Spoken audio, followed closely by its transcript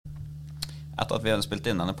Etter at vi hadde spilt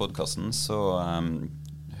inn denne podcasten, så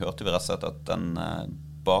hørte vi rett og slett at den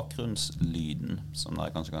bakgrunnslyden, som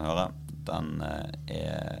dere kanskje kan høre, den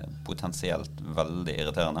potensielt veldig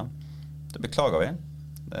irriterende. Det beklager vi.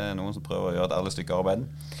 Det noen som prøver å gjøre et ærlig stykke arbeid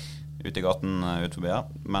ute i gaten ut forbi her,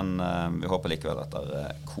 men vi håper likevel at dere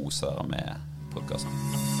koser med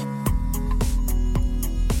podcasten.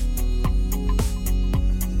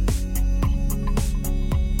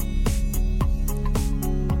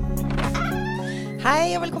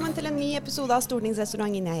 Hei og velkommen til en ny episode av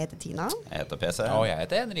Stortingsrestauranten. Jeg heter Tina. Jeg heter PC. Og jeg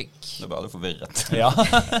heter Henrik. Du ble aldri forvirret. Ja.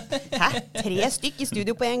 Hæ? 3 stykk i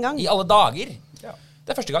studio på en gang? I alle dager. Ja.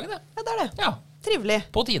 Det er første gangen, det. Ja, det er det. Ja. Trivelig.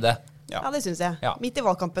 På tide. Ja, det synes jeg. Ja. Midt i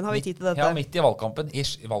valgkampen har vi tid til dette. Ja, midt i valgkampen. I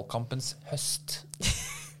valgkampens høst.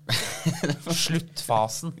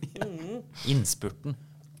 Sluttfasen. Innspurten.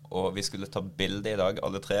 Og vi skulle ta bilde i dag,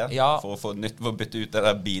 alle tre, Ja. for å få nytt for å bytte ut det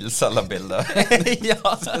der bilselgerbildet. Ja.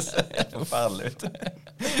 Det ser helt forferdelig ut.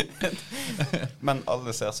 Men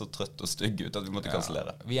alle ser så trøtt og stygg ut at vi måtte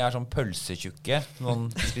kansellere. Vi er sånn pølsetjukke. Noen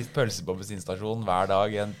spist pølse på bensinstasjon hver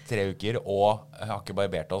dag i 3 uker, og har ikke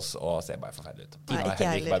barbert oss, og ser bare forferdelig ut. Nei, Tina har ikke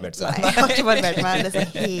heller ikke barbert Nei, seg. jeg har ikke barbert meg. Det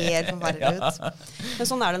ser helt forferdelig ut.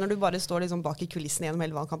 Men sånn er det når du bare står liksom bak i kulissene gjennom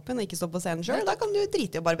hele valgkampen og ikke står på scenen selv. Da kan du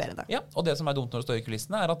drite i å barbere deg. Ja, og det som er dumt når du står i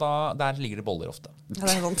kulissene, er at der ligger det boller ofte. Ja,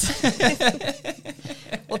 det er vondt.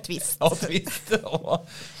 Og twist. Og twist, og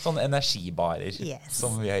sånne energibarer Yes.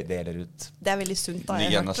 som vi deler ut. Det er veldig sunt da. Ny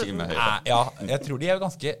Jeg har hørt. energi med høyre. Ja, jeg tror de er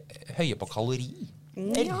ganske høye på kalori.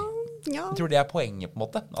 Ja. Jeg tror det er poenget på en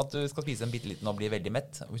måte, at du skal spise en bitteliten og bli veldig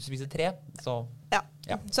mett. Og hvis du spiser 3, så Ja.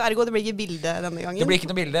 Ja. Så ergo det blir ikke bilde denne gangen. det blir ikke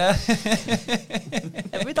noe bilde.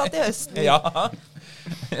 Det får vi tatt i høsten. Ja.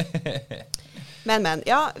 Men.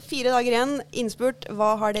 Ja, 4 dager igjen. Innspurt.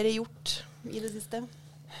 Hva har dere gjort i det siste?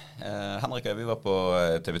 Henrik og vi var på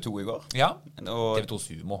TV2 i går. Ja. Og TV2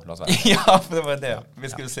 Sumo, la oss være. ja, for det var det. Vi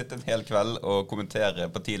skulle sitte en hel kveld og kommentere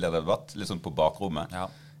partilederdebatt, litt sånn på bakrommet. Ja.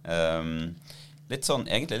 Litt sånn,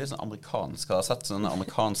 egentlig litt sånn amerikansk. Jeg har sett sånne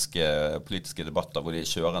amerikanske politiske debatter hvor de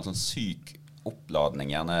kjører en sånn syk oppladning,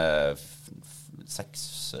 gjerne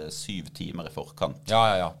 6-7 timer i forkant.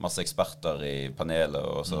 Ja. Masse eksperter i panelet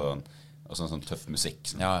og sånn tøff musikk.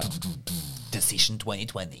 Sånn. Ja. Decision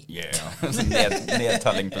 2020. Yeah. Sånn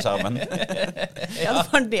nedtelling på skjermen. Ja, det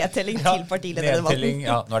var nedtelling til partilederdebatten. Nedtelling,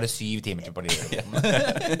 ja. Nå er det 7 timer til partilederdebatten.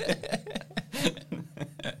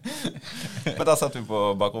 Men der satt vi på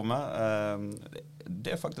bakrommet.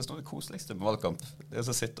 Det er faktisk noe av det koseligste med valgkamp. Det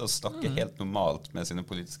er å sitte og snakke helt normalt med sine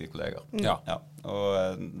politiske kolleger. Ja.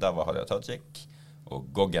 Og der var Hadia Tajik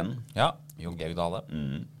og Goggen. Ja, Jon Georg Dale.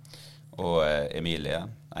 Og Emilie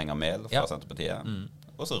Enger Mehl fra Ja. Senterpartiet.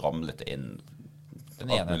 Og så ramlet det inn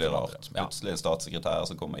Den alt ene mulig etter den rart. andre. Ja. Plutselig en statssekretær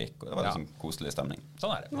som kom og gikk, og det var Ja. liksom koselig stemning.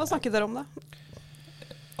 Sånn er det. Hva snakket dere om da?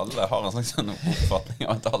 Alle har en slags sånn oppfatning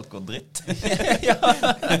av at alt går dritt.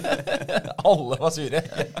 Alle var sure.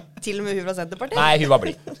 Til og med hun fra Senterpartiet? Nei, hun var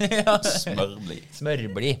blid. Smørblid.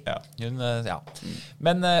 Smørblid. Ja. Hun, ja.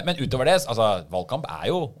 Men utover det, altså, valgkamp er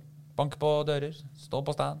jo banke på dører, stå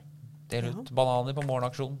på stand, dele ut bananer på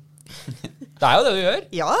morgenaksjon. Det er jo det du gjør.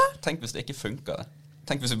 Ja, Tenk hvis det ikke funker.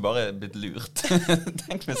 Tenk hvis vi bare er blitt lurt.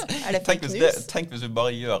 tenk Er det fake news? Tenk hvis vi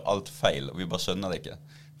bare gjør alt feil, og vi bare skjønner det ikke.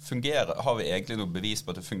 Har vi egentlig noe bevis på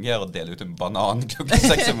at det fungerer å dele ut en banan klokken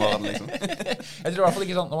 6 om morgenen, liksom? Jeg tror i hvert fall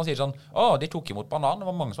ikke sånn, når man sier sånn, de tok imot banan, det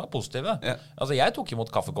var mange som var positive. Ja. Altså, jeg tok imot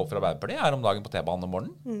kaffekopp fra Arbeiderpartiet her om dagen på T-banen om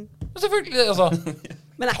morgenen. Selvfølgelig, altså.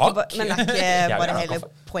 men er Takk. ikke Jeg vil bare ha hele kaffe.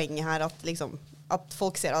 poenget her at liksom at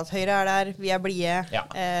folk ser at Høyre er der, vi er blide. Ja.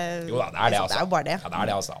 Jo da, det er det, altså. Det er jo bare det. Ja, det er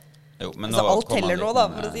det, altså. Jo, men Så nå alt kommer teller en nå da,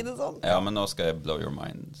 liten, for å si det sånn. Ja, men nå skal jeg blow your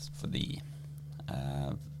mind, fordi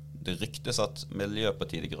det ryktes at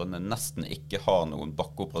Miljøpartiet De Grønne nesten ikke har noen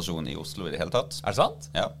bakkeoperasjon i Oslo i det hele tatt. Er det sant?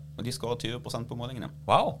 Ja, og de skårer 20% på målingene.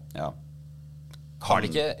 Wow. Ja. Har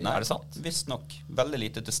de ikke, Nei, er det sant? Visst nok. Veldig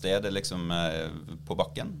lite til stede liksom på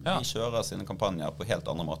bakken. Ja. De kjører sine kampanjer på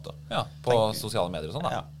helt andre måter. Ja, på sosiale medier og sånn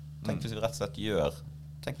da. Ja. Tenk hvis vi rett og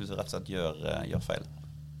slett gjør feil.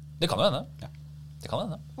 Det kan jo hende. Ja. Det kan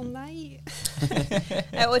hende. Å nei.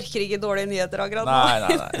 Jeg orker ikke dårlige nyheter akkurat nå.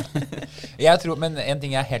 Nei. Jeg tror, men en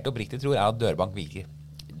ting jeg helt oppriktig tror er at dørbank virker.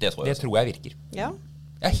 Det tror Det jeg også. tror jeg virker. Ja.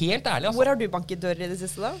 Jeg er helt ærlig, altså. Hvor har du banket dører i det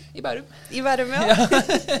siste da? I Bærum. I Bærum, ja.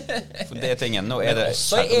 For det er tingen. Nå er Men det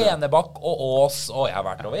også i Enebakk og Ås, og jeg har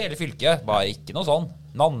vært over hele fylket. Bare ikke noe sånn.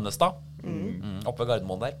 Nannestad. Oppe ved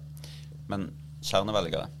Gardermoen der. Men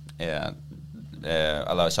kjernevelgere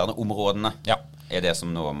eller kjerneområdene er det som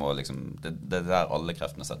nå må liksom det er der alle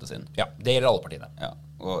kreftene settes inn. Ja, det gjelder alle partiene. Ja.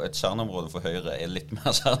 Og et kjerneområde for Høyre er litt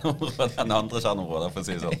mer kjerneområde enn andre kjerneområder, for å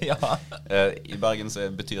si det sånn. Ja. I Bergen så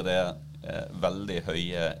betyr det veldig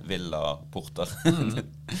høye villaporter.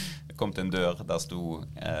 Jeg kom til en dør, der sto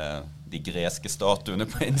de greske statuene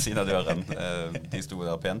på innsiden av døren. De sto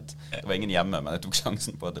der pent. Det var ingen hjemme, men jeg tok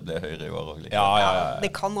sjansen på at det ble høyere i år. Ja.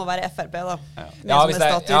 Det kan nå være FRP da. Ja, hvis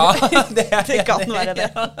det kan være det.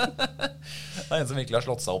 Det er en som virkelig har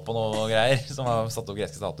slått seg opp på noe greier, som har satt opp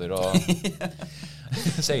greske statuer og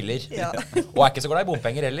søyler. Ja. Og er ikke så glad i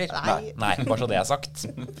bompenger heller. Nei, bare så det er sagt.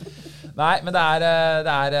 Nei, men det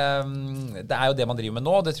er jo det man driver med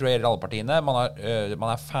nå. Det tror jeg gjelder alle partiene.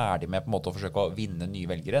 Man er ferdig med på en måte å forsøke å vinne nye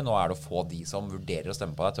velgere. Nå er det å få de som vurderer å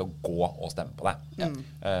stemme på deg, til å gå og stemme på deg.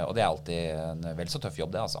 Og det er alltid en vel så tøff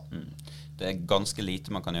jobb, det altså. Det er ganske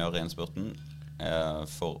lite man kan gjøre i innspurten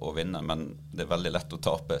for å vinne, men det er veldig lett å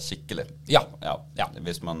tape skikkelig. Ja.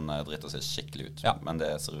 Hvis man driter seg skikkelig ut. Men det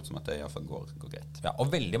ser ut som at det i hvert fall går greit. Ja, og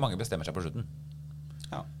veldig mange bestemmer seg på slutten.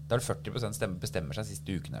 Ja. Det er vel 40% bestemmer seg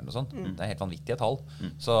siste uken eller noe sånt. Det er helt vanvittige tall.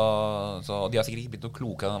 Så de har sikkert ikke blitt noe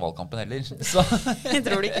kloke av denne valgkampen heller. Så Jeg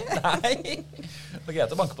tror det ikke. Nei. Det er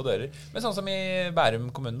greit å banke på dører. Men sånn som i Bærum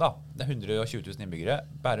kommune da, det er 120 000 innbyggere.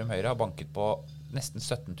 Bærum Høyre har banket på nesten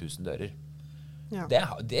 17 000 dører. Ja.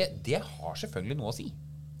 Det har selvfølgelig noe å si.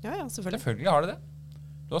 Ja, selvfølgelig. Selvfølgelig har det det.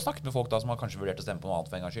 Du har snakket med folk da som har kanskje vurdert å stemme på noe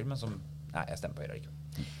annet for en gangs skyld, men som, nei, jeg stemmer på Høyre ikke.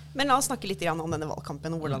 Men la oss snakke litt om denne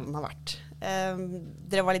valgkampen og hvordan den har vært.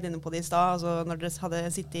 Dere var litt inne på det i sted, altså når dere hadde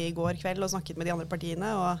sittet i går kveld og snakket med de andre partiene,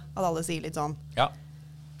 og at alle sier litt sånn,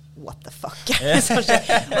 what the fuck?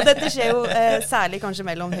 Og dette skjer jo særlig kanskje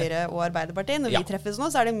mellom Høyre og Arbeiderpartiet. Når vi treffes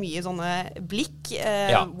nå, så er det mye sånne blikk,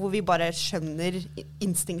 hvor vi bare skjønner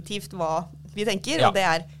instinktivt hva vi tenker, og det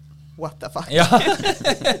er what the fuck? Ja,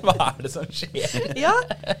 hva er det som skjer? Ja,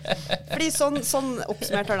 fordi sånn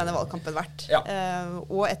oppsummert har denne valgkampen vært.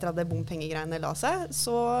 Og etter at det bompengegreiene la seg,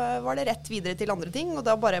 så var det rett videre til andre ting, og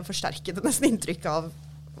da bare forsterket det nesten inntrykk av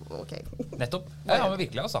ok. Nettopp. Ja, men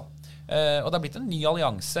virkelig altså. Og det har blitt en ny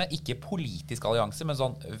allianse, ikke politisk allianse, men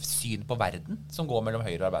sånn syn på verden som går mellom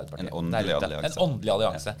Høyre og Arbeiderpartiet. En åndelig allianse. En åndelig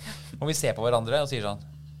allianse. Og vi ser på hverandre og sier sånn,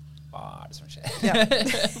 hva er det som skjer?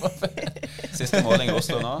 Siste måling i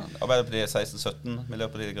Oslo nå, Arbeiderpartiet 16-17,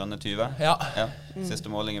 Miljøpartiet De Grønne 20. Siste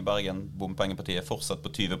måling i Bergen, bompengepartiet fortsatt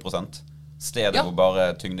på 20%. Stedet hvor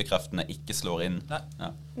bare tyngdekreftene ikke slår inn.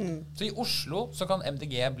 Så i Oslo så kan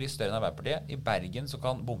MDG bli større enn Arbeiderpartiet, i Bergen så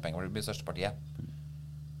kan bompengepartiet bli største partiet.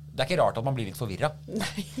 Det er ikke rart at man blir litt forvirret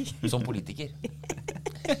som politiker.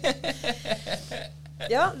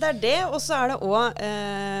 Ja, det er det, og så er det også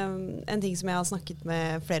en ting som jeg har snakket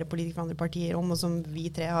med flere politikere fra andre partier om, og som vi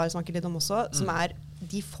tre har snakket litt om også, som er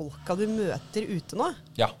de folka du møter ute nå.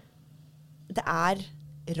 Ja. Det er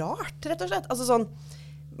rart, rett og slett. Altså sånn,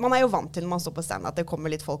 man er jo vant til når man står på stand at det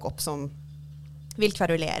kommer litt folk opp som vil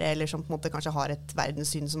kverulere, eller som på en måte kanskje har et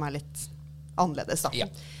verdenssyn som er litt annerledes da.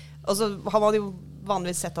 Og så har man jo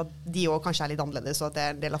vanligvis sett at de også kanskje er litt annerledes, og at det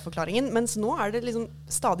er en del av forklaringen. Mens nå er det liksom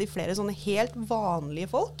stadig flere sånne helt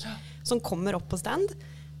vanlige folk som kommer opp på stand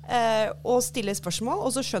og stiller spørsmål,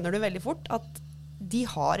 og så skjønner du veldig fort at de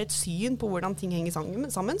har et syn på hvordan ting henger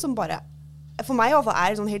sammen som bare, for meg i hvert fall,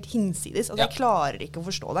 er sånn helt hinsides. Altså jeg klarer ikke å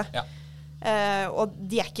forstå det. Og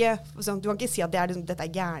de er ikke, du kan ikke si at det er, dette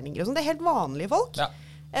er gærninger og sånn, det er helt vanlige folk.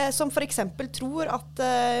 Som for eksempel tror at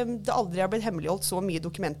det aldri har blitt hemmeligholdt så mye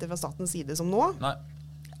dokumenter fra statens side som nå.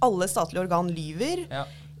 Alle statlige organ lyver.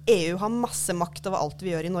 EU har masse makt over alt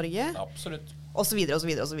vi gjør i Norge. Absolutt. Og så videre, og så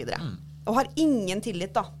videre, og så videre. Og har ingen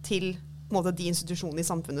tillit da, til på en måte, de institusjonene i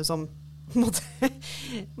samfunnet som på en måte,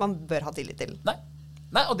 man bør ha tillit til. Nei,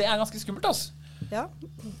 og det er ganske skummelt, altså. Ja.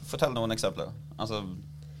 Fortell noen eksempler. Altså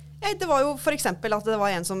det var jo for eksempel at det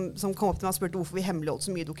var en som kom opp til meg og spurte hvorfor vi hemmeligholdt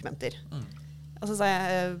så mye dokumenter. Og så sa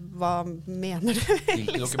jeg, hva mener du?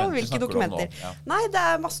 Hvilke dokumenter? Nei, det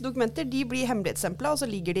er masse dokumenter. De blir hemmelighetsstemplet, og så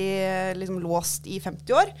ligger de liksom låst i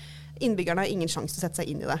 50 år. Innbyggerne har ingen sjanse til å sette seg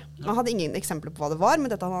inn i det. Man hadde ingen eksempler på hva det var, men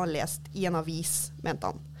dette han hadde lest i en avis, mente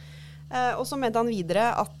han. Og så mente han videre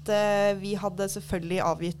at vi hadde selvfølgelig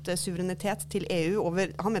avgitt suverenitet til EU over,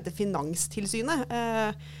 han mente finanstilsynet.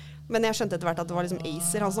 Men jeg skjønte etter hvert at det var liksom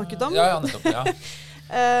ACER han snakket om. Ja, nettopp,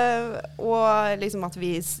 og liksom at vi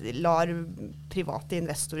lar private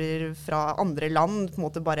investorer fra andre land på en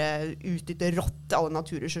måte bare utnytte rått alle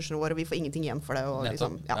naturressursene våre, og vi får ingenting igjen for det. Og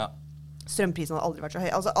liksom, strømprisen hadde aldri vært så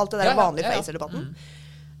høy. Altså, alt det der er vanlig for ACER-debatten.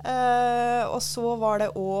 Og så var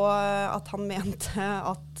det også at han mente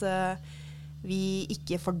at vi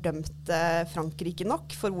ikke fordømte Frankrike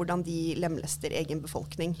nok for hvordan de lemlester egen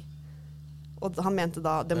befolkning. Og han mente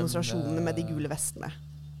da demonstrasjonene med de gule vestene.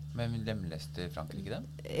 Men lemlester Frankrike dem?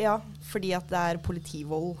 Ja, fordi at det er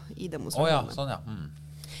politivold i demonstrasjonene. Sånn.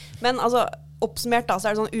 Men altså, oppsummert da,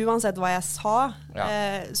 så det sånn, uansett hva jeg sa,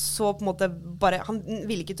 så på en måte bare, han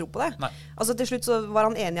ville ikke tro på det. Nei. Altså til slutt så var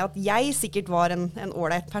han enig i at jeg sikkert var en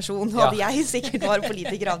ålreit person, og at jeg sikkert var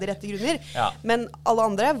politiker av de rette grunner. Men alle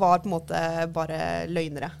andre var på en måte bare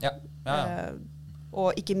løgnere.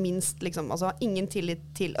 Og ikke minst, liksom, altså ingen tillit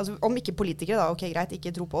til, altså om ikke politikere da, ok greit,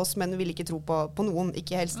 ikke tro på oss, men vil ikke tro på noen,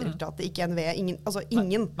 ikke Helsedirektoratet, ikke NV, ingen, altså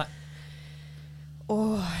ingen. Nei.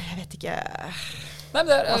 Jeg vet ikke... Nei,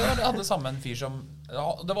 men jeg hadde sammen en fyr som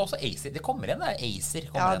det var også Acer, det kommer igjen, det Acer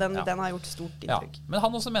den har gjort stort inntrykk. Men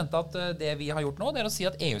han også mente at det vi har gjort nå, det å si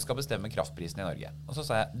at EU skal bestemme kraftprisen i Norge. Og så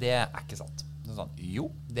sa jeg, det ikke sant. Så sa han, jo,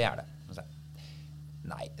 det det. Så sa jeg,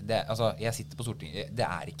 nei, altså, jeg sitter på Stortinget,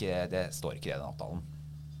 det står ikke i den avtalen.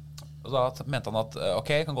 Og da mente han at,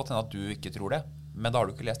 ok, kan godt hende at du ikke tror det, men da har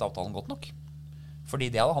du ikke lest avtalen godt nok. Fordi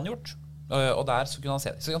det hadde han gjort. Og der så kunne han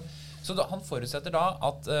se det. Så han forutsetter da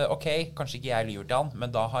at, ok, kanskje ikke jeg lyver til han, men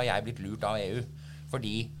da har jeg blitt lurt av EU.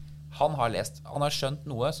 Fordi han har skjønt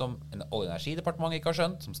noe som Olje- og energidepartementet ikke har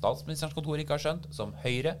skjønt, som statsministerens kontor ikke har skjønt, som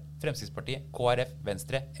Høyre, Fremskrittspartiet, KrF,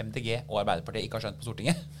 Venstre, MDG og Arbeiderpartiet ikke har skjønt på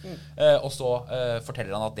Stortinget. Og så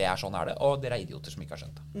forteller han at sånn det, og dere idioter som ikke har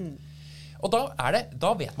skjønt det. Og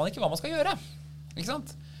da vet man ikke hva man skal gjøre. Ikke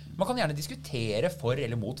sant? Man kan gjerne diskutere for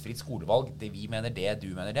eller mot fritt skolevalg, det vi mener det, du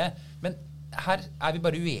mener det, men her vi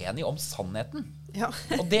bare uenige om sannheten.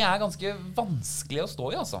 Og det ganske vanskelig å stå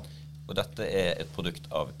i, altså. Og dette et produkt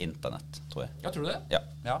av internett, tror jeg. Ja, tror du det?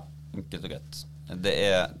 Ja. Enkelt og greit. Det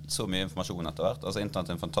så mye informasjon etter hvert. Altså,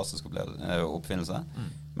 internett en fantastisk oppfinnelse,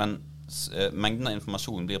 men mengden av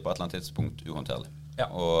informasjon blir på et eller annet tidspunkt uhåndterlig.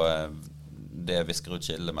 Og det visker ut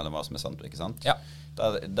skillet mellom hva som sant og ikke sant.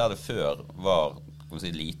 Der det før var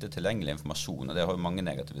lite tilgjengelig informasjon, og det har jo mange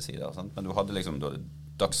negative sider, sant? Men du hadde liksom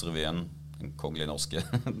Dagsrevyen, den kongelige norske,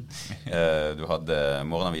 du hadde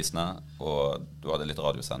morgenavisene, og du hadde litt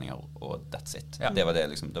radiosendinger, og that's it. Det var det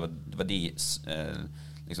liksom, det var de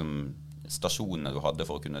liksom stasjonene du hadde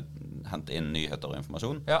for å kunne hente inn nyheter og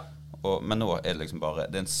informasjon. Men nå det liksom bare,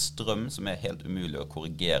 det en strøm som helt umulig å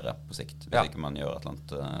korrigere på sikt, hvis ikke man gjør et eller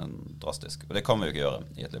annet drastisk. Og det kan vi jo ikke gjøre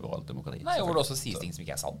i et liberalt demokrati. Nei, hvor det også sies ting som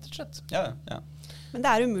ikke sant, slett. Men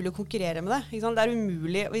det umulig å konkurrere med det. Ikke sant? Det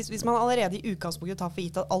umulig, hvis man allerede i utgangspunktet tar for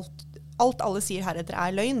gitt at alt alle sier heretter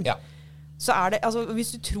løgn, så det, altså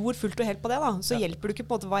hvis du tror fullt og helt på det da, så hjelper du ikke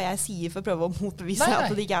på en måte hva jeg sier for å prøve å motbevise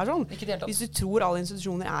at det ikke sånn. Hvis du tror alle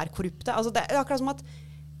institusjoner korrupte. Altså det akkurat som at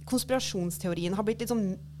konspirasjonsteorien har blitt litt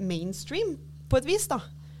sånn mainstream på et vis da.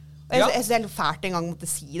 Og jeg synes det litt fælt en gang måtte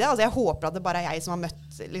si det. Altså jeg håper at det bare jeg som har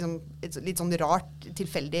møtt liksom, litt sånn rart,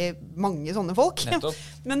 tilfeldig mange sånne folk.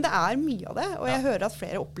 Men det mye av det, og jeg hører at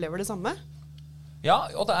flere opplever det samme. Ja,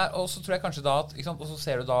 og så tror jeg kanskje da at, ikke sant, og så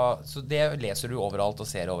ser du da, så det leser du overalt og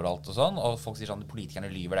ser overalt og sånn, og folk sier sånn,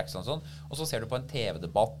 politikerne lyver, det ikke sånn, og så ser du på en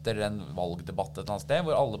TV-debatt eller en valgdebatt et eller annet sted,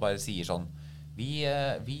 hvor alle bare sier sånn, vi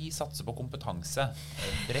satser på kompetanse,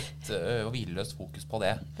 bredt og hvileløst fokus på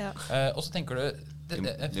det. Og så tenker du...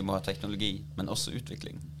 Vi må ha teknologi, men også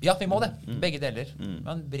utvikling. Ja, vi må det. Begge deler.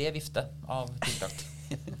 En bred vifte av tiltak.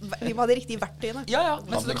 Vi må ha de riktige verktøyene.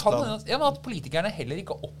 Men så det kan at politikerne heller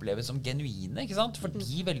ikke oppleves som genuine, ikke sant?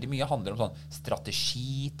 Fordi veldig mye handler om sånn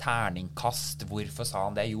strategi, terningkast, hvorfor sa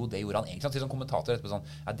han det? Jo, det gjorde han ikke sant? Til sånn kommentator etterpå sånn,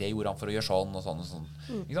 det gjorde han for å gjøre sånn og sånn og sånn.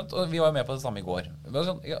 Ikke sant? Og vi var jo med på det samme i går.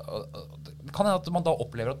 Kan hende at man da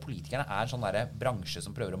opplever at politikerne en sånn der bransje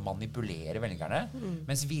som prøver å manipulere velgerne,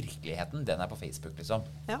 mens virkeligheten, den på Facebook, liksom.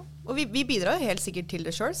 Ja, og vi bidrar helt sikkert til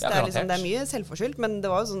det selv. Det liksom, det mye selvforskyldt, men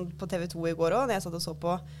det var jo sånn på TV 2 i går også, når jeg satt og så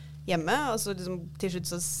på hjemme, og så liksom, til slutt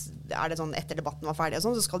så det sånn, etter debatten var ferdig og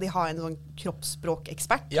sånn, så skal de ha en sånn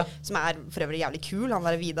kroppsspråkekspert, som for øvrig jævlig kul, han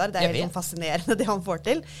der Vidar, det helt sånn fascinerende det han får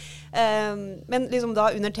til. Men liksom da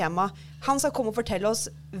under tema, han skal komme og fortelle oss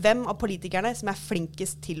hvem av politikerne som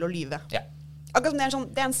flinkest til å lyve. Akkurat som sånn,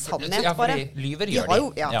 det en sannhet bare. Ja, fordi lyver gjør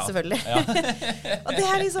de. Ja, selvfølgelig. Og det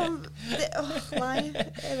liksom, nei,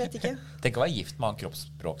 jeg vet ikke. Tenk å være gift med han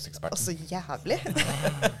kroppsspråkseksperten. Så jævlig.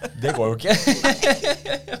 Det går jo ikke.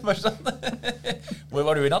 Bare sånn. Hvor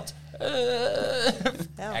var du i natt?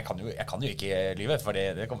 Jeg kan jo ikke lyve, for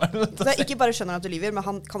det kommer. Så ikke bare skjønner han at du lyver, men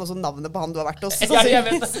han kan også navnet på han du har vært hos. Ja, jeg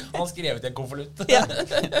vet det. Han har skrevet i en konvolutt.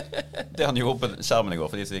 Det han gjorde på skjermen i går,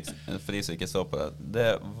 for de som ikke så på det, det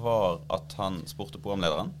var at han spurte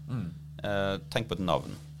programlederen, tenk på et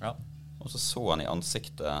navn. Og så han i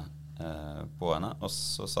ansiktet på henne, og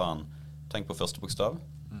så sa han, tenk på første bokstav.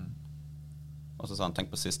 Og så sa han, tenk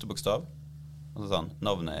på siste bokstav. Og så sa han,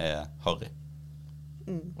 navnet Harry.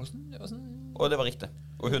 Og det var riktig.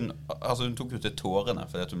 Og hun tok jo til tårene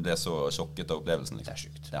fordi hun ble så sjokket av opplevelsen. Liksom. Det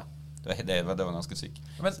sykt. Ja. Det var ganske syk.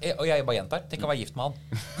 Og jeg bare gjentar, tenk å være gift med han.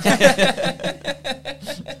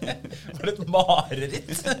 For et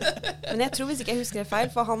mareritt. Men jeg tror, hvis ikke jeg husker det feil,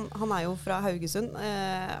 for han er jo fra Haugesund.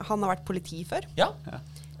 Han har vært politi før. Ja.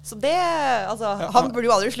 Så det, altså, han burde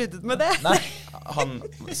jo aldri sluttet med det. Nei. Han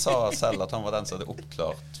sa selv at han var den som hadde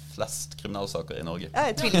oppklart flest kriminalsaker i Norge.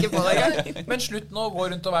 Jeg tviler ikke på det engang. Men slutt nå å gå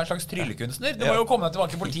rundt og være en slags tryllekunstner. Du må jo komme deg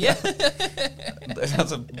tilbake til politiet.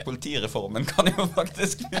 Altså, politireformen kan jo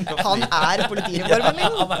faktisk begynne å bli. Han er politireformen,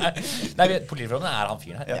 liksom. Nei, politireformen er han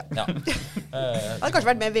fyren her. Ja. Han hadde kanskje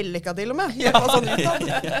vært mer vellykket til og med. Ja. Sånn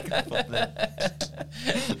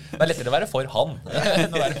det er lettere å være for han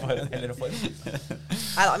enn å være for en hel reform.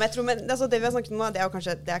 Neida, men jeg tror, altså, det vi har snakket om nå, det er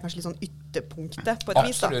kanskje litt sånn ytterpunktet på et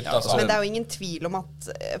vis. Absolutt, Da. altså. Men det er jo ingen tvil om at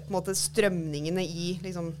på en måte, strømningene i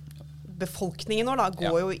liksom, befolkningen nå da,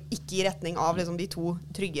 går jo ikke i retning av liksom, de to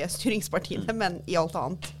trygge styringspartiene, men i alt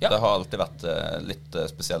annet. Ja. Det har alltid vært litt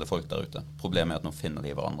spesielle folk der ute. Problemet er at nå finner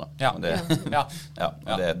de hverandre. Ja. Og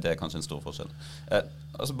det, det er kanskje en stor forskjell.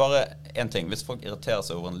 Altså bare en ting. Hvis folk irriterer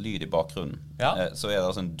seg over en lyd i bakgrunnen, så er det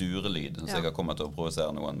altså en durelyd som sikkert kommer til å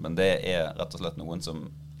provosere noen. Men det er rett og slett noen som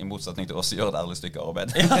i motsetning til oss gjør et ærlig stykke arbeid.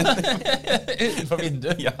 Utenfor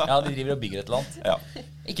vinduet. Ja, de driver og bygger et eller annet. Ja.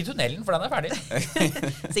 Ikke tunnelen, for den er ferdig.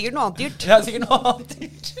 Sikkert noe annet dyrt. Ja, sikkert noe annet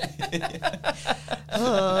dyrt.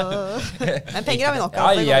 Men penger har vi nok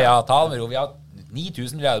av. Ja, ta det med ro. Vi har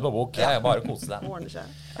 9000 milliarder på bok. Jeg bare kose deg. Ordner seg.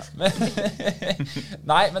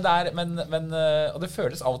 Nei, men og det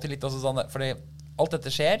føles av og til litt også sånn, fordi alt dette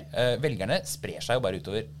skjer, velgerne sprer seg jo bare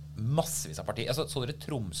utover massevis av partier. Altså, så dere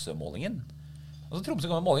Tromsø-målingen? Altså, Tromsø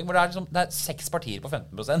kommer med måling hvor det er 6 partier på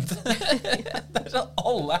 15%. Det er sånn,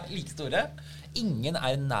 alle er like store. Ingen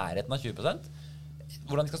er i nærheten av 20%.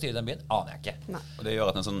 Hvordan de skal styre den byen, aner jeg ikke. Nei. Og det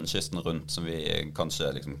gjør at en sånn kysten rundt som vi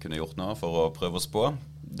kanskje liksom kunne gjort nå for å prøve å spå,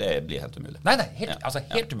 det blir helt umulig. Nei,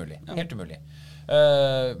 helt umulig. Helt umulig.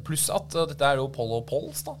 Pluss at dette er jo Poll og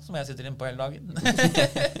Polls da, som jeg sitter inne på hele dagen.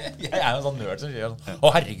 Jeg er jo en sånn nerd som sier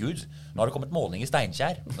å herregud, nå har det kommet måling i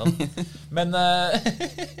Steinkjer. Men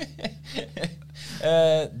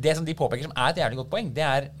det som de påpeker som er et jævlig godt poeng, det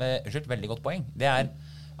er veldig godt poeng, det er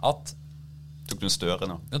at Tok du en Støre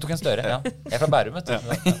nå? Nå tok jeg en Støre, ja. Jeg er fra Bærum, vet du.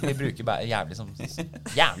 Vi bruker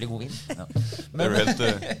jævlig god vin. Ja. Men, er du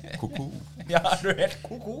helt koko? Ja, er du helt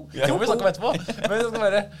koko? Det må vi snakke om etterpå. Men det skal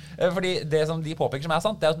være, fordi det som de påpeker som er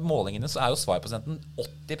sant, det er at målingene så er jo svarprosenten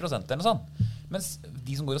 80% eller noe sånt. Mens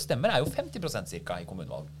de som går og stemmer er jo 50% cirka i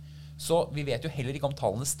kommunevalg. Så vi vet jo heller ikke om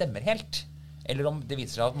tallene stemmer helt. Eller om det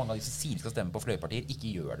viser seg at mange av de som sier skal stemme på fløypartier,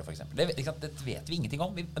 ikke gjør det, for eksempel. Det vet vi ingenting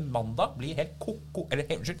om. Mandag blir helt koko. Eller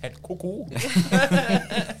helt koko. Vi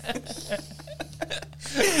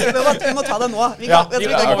må ta det nå. Nå må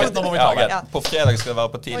vi ta det. På fredag skal det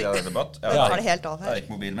være partilederdebatt. Jeg tar det helt av her. Der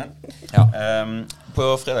gikk mobilen min. På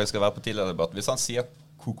fredag skal det være partilederdebatt. Hvis han sier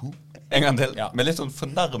koko en gang til, med litt sånn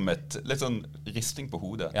fornærmet, litt sånn risting på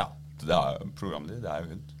hodet, det er programleder, det er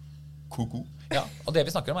jo helt koko. Ja, og det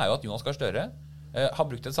vi snakker om er jo at Jonas Gahr Støre har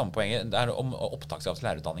brukt det samme poenget det er om opptakskrav til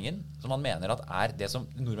lærerutdanningen, som han mener at er det som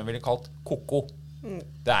nordmenn ville kalt koko.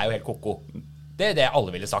 Det er jo helt koko. Det er det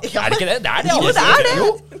alle ville sagt. Er det ikke det? Det er det alle sier. Jo.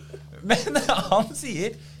 Men han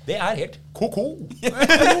sier det er helt koko.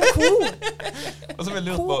 Og så vil jeg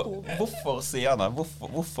lure på hvorfor sier han det?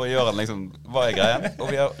 Hvorfor gjør han liksom, hva er greien? Og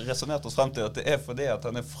vi har resonert oss frem til at det er fordi at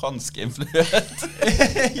han er fransk influert.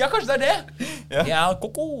 Ja, kanskje det er det. Ja,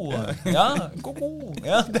 koko. Ja, koko.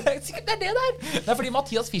 Ja, det er sikkert det der. Det er fordi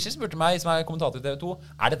Mathias Fischer spurte meg, som er kommentator i TV 2,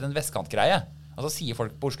 er dette en vestkantgreie? Altså sier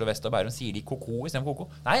folk på Oslo Vest og Bærum, sier de koko i stedet for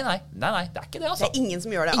koko? Nei, det er ikke det, altså. Det er ingen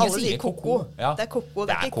som gjør det. Ingen alle sier koko. Ja. Det er koko,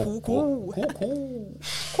 det er ikke koko. Koko.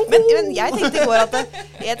 Men jeg tenkte i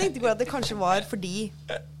går at det kanskje var fordi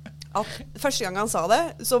at første gang han sa det,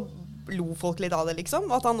 så lo folk litt av det, liksom.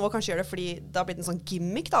 Og at han nå kanskje gjør det fordi det har blitt en sånn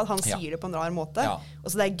gimmick, da. At han sier det på en rar måte. Og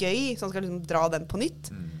så det er gøy, så han skal liksom dra den på nytt.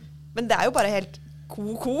 Men det er jo bare helt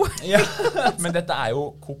koko. Ja, men dette er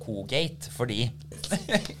jo koko-gate, fordi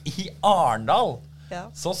i Arendal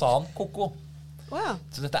så sa han koko.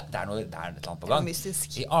 Så det er et eller annet på gang.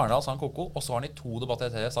 Mystisk. I Arendal sa han koko, og så har han i 2 debatter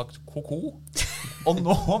etter sagt koko. Og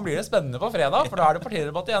nå blir det spennende på fredag, for da er det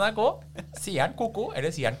partidebatt i NRK. Sier han koko,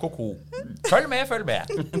 eller sier han koko? Følg med.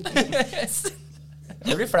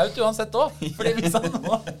 Det blir flaut uansett også, fordi hvis han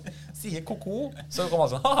nå sier koko, så kommer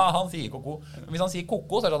han sånn, haha, han sier koko. Hvis han sier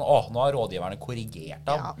koko, så er det sånn, nå har rådgiverne korrigert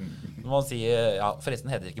ham. Når man sier, forresten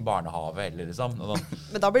heter det ikke barnehave heller, liksom.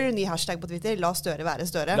 Men da blir det en ny hashtag på Twitter, la Støre være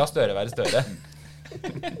Støre. La Støre være Støre.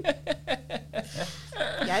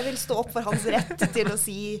 Jeg vil stå opp for hans rett til å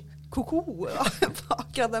si koko på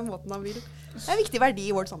akkurat den måten han vil. Det er en viktig verdi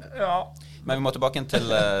i vårt samfunn. Ja. Men vi må tilbake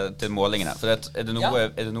til målingene. For er det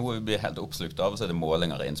noe vi blir helt oppslukt av, så er det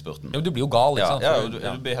målinger i innspurten. Jo, du blir jo gal, ikke sant? Ja,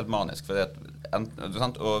 du blir helt manisk.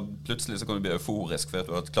 Og plutselig så kan du bli euforisk for at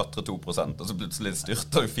du har klatret 2%, og så plutselig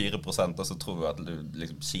styrter du 4%, og så tror du at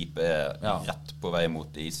liksom, skipet er rett på vei mot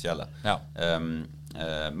isfjellet. Ja.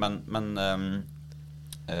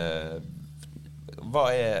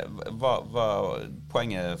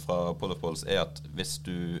 Poenget fra Poll of Polls er at hvis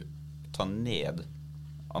du tar ned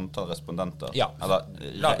antall respondenter,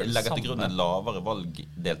 eller legger til grunn en lavere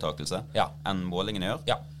valgdeltakelse enn målingene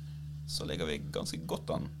gjør, så ligger vi ganske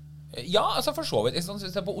godt an. Ja, altså for så vidt. Hvis du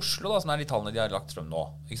ser på Oslo, da, som er de tallene de har lagt frem nå,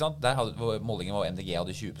 ikke sant? Der målingen var MDG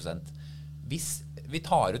hadde 20%. Hvis vi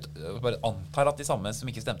tar ut, bare antar at de samme som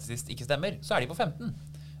ikke stemte sist, ikke stemmer, så er de på 15.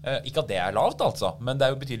 Ikke at det er lavt, altså, men det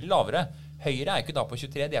er jo betydelig lavere. Høyre er ikke da på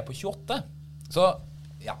 23, de er på 28. Så,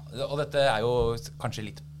 ja, og dette er jo kanskje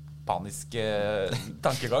litt panisk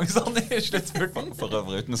tankegang sånn i sluttspurten. For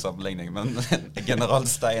øvrig uten sammenligning, men general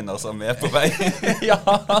Steiner som er på vei. Ja,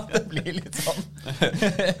 det blir litt sånn.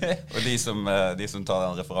 Og de som tar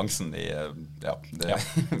den referansen,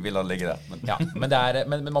 vil han ligge der.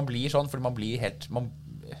 Men man blir sånn, fordi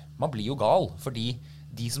man blir jo gal, fordi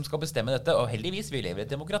de som skal bestemme dette, og heldigvis vi lever i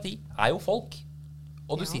et demokrati, er jo folk.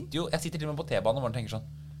 Og jeg sitter til og med på T-banen og tenker sånn,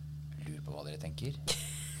 lurer på hva dere tenker.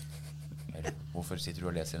 Eller, hvorfor sitter du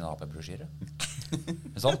og leser en AP-brosjyre?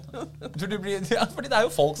 Sånn. Fordi det er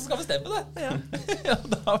jo folk som skal bestemme det.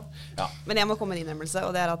 Men jeg må komme med en innrømmelse,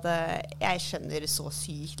 og det er at jeg skjønner så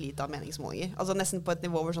sykt lite av meningsmålinger. Altså nesten på et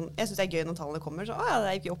nivå hvor sånn, jeg synes det er gøy når tallene kommer, så det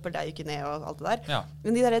er jo ikke opp eller det er jo ikke ned og alt det der.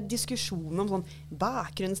 Men de der diskusjonene om sånn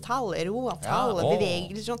bakgrunnstall, råtall,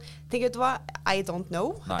 bevegelser, sånn, tenker vet du hva, I don't know.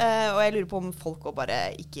 Og jeg lurer på om folk også bare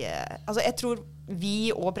ikke, altså jeg tror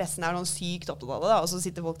vi og pressen er noen sykt opptatt av det, og så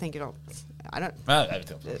sitter folk og tenker sånn det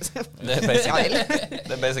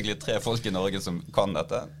er basically 3 folk i Norge som kan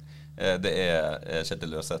dette. Det er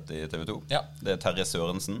Kjetil Løseth i TV 2. Det er Terje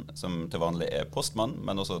Sørensen, som til vanlig er postmann,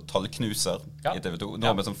 men også tallknuser i TV 2.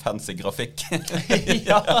 Nå med sånn fancy grafikk.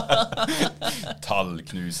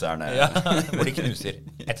 Tallknuserne. Hvor de knuser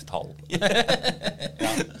et tall.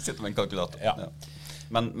 Sitter med en kalkulator.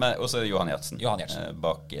 Men også er det Johan Gjertsen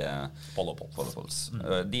bak Poll of Polls.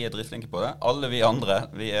 De er drittflinke på det. Alle vi andre,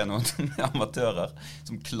 vi er noen amatører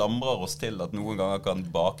som klamrer oss til at noen ganger kan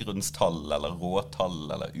bakgrunnstall eller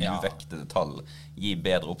råtall eller uvektede tall gi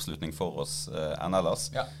bedre oppslutning for oss enn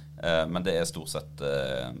ellers. Men det er stort sett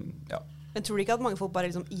Men tror du ikke at mange folk bare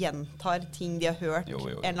liksom gjentar ting de har hørt en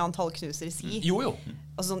eller annen tallknuser si? Jo.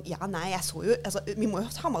 Og sånn, jeg så jo, altså, vi må jo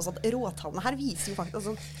ta med oss at råtallene her viser jo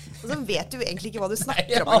faktisk, og så vet du egentlig ikke hva du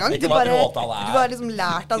snakker om engang. Du har liksom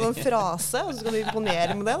lært av en frase, og så skal du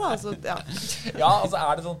imponere med det da. Så, altså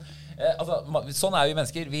er det sånn, sånn er vi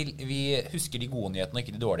mennesker. Vi husker de gode nyhetene og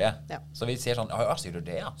ikke de dårlige. Så vi ser sånn, sier du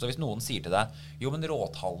det, Så hvis noen sier til deg, jo, men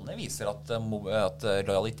råtallene viser at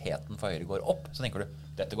lojaliteten for Høyre går opp, så tenker du,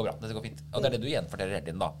 dette går bra, dette går fint. Og det er det du gjenforteller hele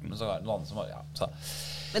tiden da. Men så er det noe annet som,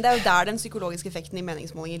 Men det er jo der den psykologiske effekten i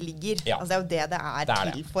meningsmålinger ligger. Altså det er jo det er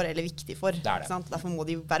til for, eller viktig for. Ikke sant? Derfor må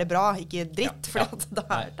de være bra, ikke dritt, for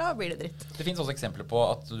da blir det dritt. Det finnes også eksempler på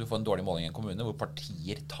at du får en dårlig måling i en kommune, hvor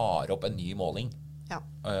partier tar opp en ny måling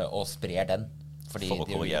og sprer den. Fordi for å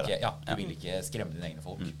korrigere. Du vil ikke skremme dine egne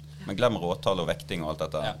folk. Men glem råtall og vekting og alt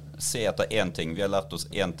dette. Se etter én ting. Vi har lært oss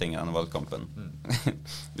én ting i denne valgkampen.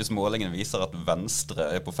 Hvis målingen viser at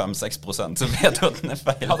Venstre er på 5-6%, så vet du at den er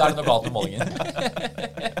feil. Ja, det er noe galt med målingen.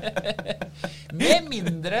 Med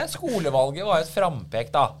mindre skolevalget var et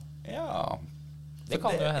frampek, da. Det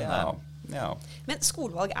kan jo hende. Men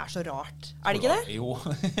skolevalg er så rart. Er det ikke det? Jo,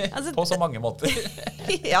 på så mange måter.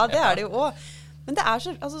 Ja, det er det jo også. Men det er så,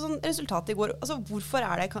 altså sånn resultatet i går, altså hvorfor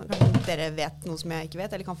er det, kanskje dere vet noe som jeg ikke vet,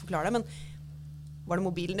 eller kan forklare det, men var det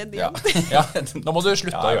mobilen din igjen? Nå må du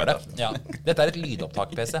slutte å gjøre det. Dette er et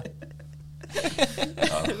lydopptak-PC.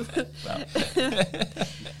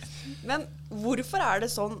 Men hvorfor er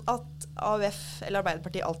det sånn at AUF eller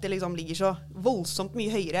Arbeiderpartiet alltid liksom ligger så voldsomt mye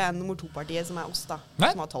høyere enn nummer 2-partiet som er oss da,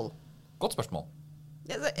 som har 12? Godt spørsmål.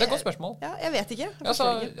 Det er et godt spørsmål. Jeg vet ikke. Altså,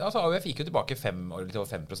 AUF gikk jo tilbake 5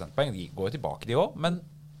 prosentpoeng. De går jo tilbake de også, men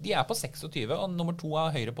de er på 26, og nummer 2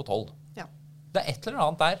 er Høyre på 12. Det er et eller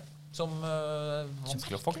annet der som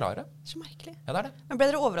vanskelig å forklare. Så merkelig. Ja, det er det. Men ble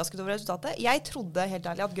dere overrasket over resultatet? Jeg trodde helt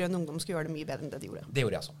ærlig at Grønn Ungdom skulle gjøre det mye bedre enn det de gjorde. Det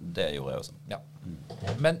gjorde jeg også. Det gjorde jeg også. Ja.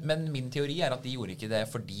 Men min teori er at de gjorde ikke det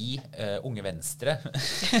fordi Unge Venstre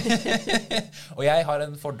og jeg har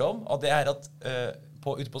en fordom, og det er at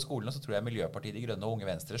ute på skolene så tror jeg Miljøpartiet De Grønne og Unge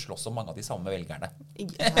Venstre slåss om mange av de samme velgerne. Jeg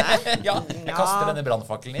kaster denne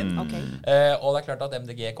brannfakkelen inn. Og det er klart at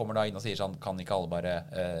MDG kommer da inn og sier sånn, kan ikke alle bare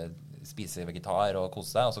spise vegetar og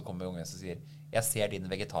kose seg, og så kommer Unge Venstre og sier jeg ser din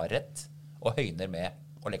vegetarrett og høyner med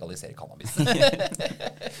å legalisere cannabis.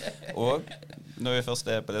 Og når vi først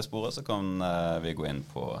på det sporet, så kan vi gå inn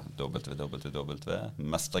på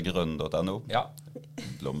www.mestergrønn.no. Ja.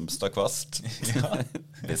 Blomsterkvast.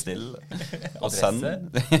 Bestill. Og Adresse. send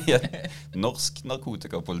Norsk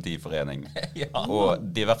Narkotikapolitiforening. Ja. Og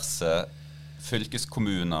diverse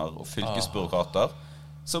fylkeskommuner og fylkesbyråkrater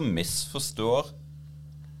som misforstår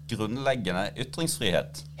grunnleggende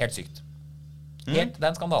ytringsfrihet. Helt sykt. Det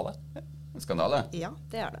en skandale. En skandale. Ja,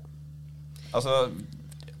 det det. Altså,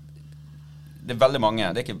 det veldig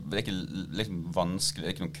mange, det ikke liksom vanskelig,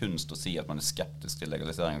 det ikke noen kunst å si at man skeptisk til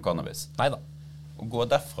legalisering av cannabis. Neida. Å gå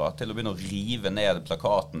derfra til å begynne å rive ned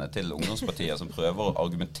plakatene til ungdomspartier som prøver å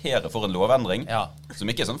argumentere for en lovendring, som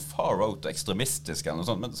ikke sånn far-out og ekstremistisk eller noe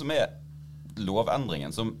sånt, men som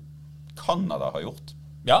lovendringen som Kanada har gjort,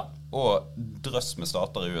 og drøss med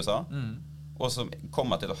stater i USA, og som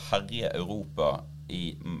kommer til å herje Europa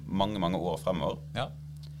i mange, mange år fremover.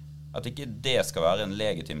 At ikke det skal være en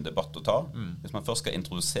legitim debatt å ta. Hvis man først skal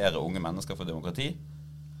introdusere unge mennesker for demokrati,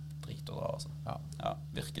 drit å dra, altså. Ja,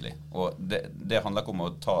 virkelig. Og det handler ikke om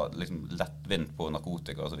å ta liksom, lettvint på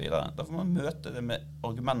narkotika og så videre. Da får man møte det med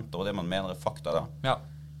argumenter og det man mener fakta da. Ja,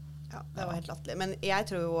 det var helt latterlig. Men jeg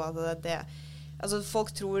tror jo at altså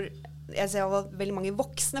folk tror, jeg ser jo at veldig mange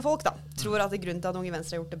voksne folk da, tror at grunnen til at Unge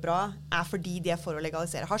Venstre har gjort det bra, fordi de for å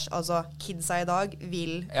legalisere hasj. Altså, kidsa i dag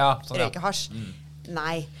vil røyke hasj.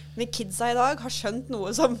 Nei, men kidsa i dag har skjønt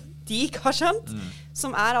noe som de ikke har skjønt,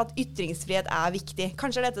 som at ytringsfrihet viktig.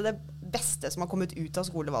 Kanskje dette det beste som har kommet ut av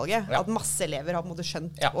skolevalget, at masse elever har på en måte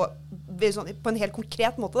skjønt, og på en helt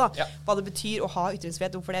konkret måte da, hva det betyr å ha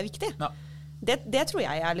ytringsfrihet, hvorfor det viktig. Det tror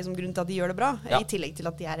jeg liksom grunnen til at de gjør det bra, i tillegg til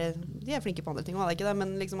at de flinke på andre ting, det ikke det,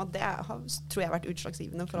 men liksom at det tror jeg har vært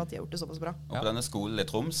utslagsgivende for at de har gjort det såpass bra. Og på denne skolen i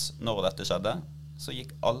Troms, når dette skjedde, så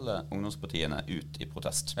gikk alle ungdomspartiene ut i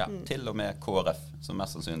protest. Til og med KrF, som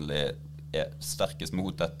mest sannsynlig sterkest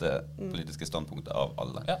mot dette politiske standpunktet av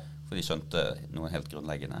alle. For de skjønte noe helt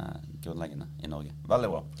grunnleggende i Norge.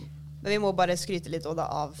 Veldig bra. Men vi må bare skryte litt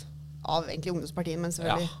av egentlig ungdomspartiene, men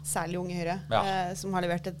selvfølgelig særlig Unge Høyre, som har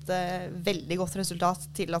levert et veldig godt resultat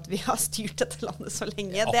til at vi har styrt dette landet så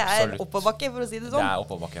lenge. Det oppoverbakke, for å si det sånn. Det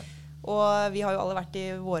oppoverbakke. Og vi har jo alle vært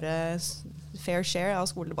i våre fair share av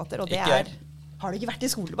skoledebatter, og det Har du ikke vært i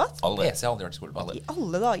skoledebatt? Aldri. Jeg har aldri vært i skoledebatt. I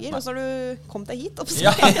alle dager, og så har du kommet deg hit.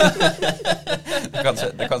 Det er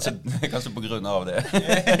kanskje på grunn av det.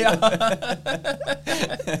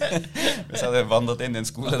 Hvis jeg hadde vandret inn i en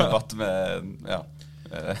skoledebatt med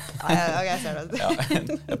jeg ser det.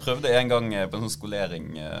 Jeg prøvde en gang på en sånn skolering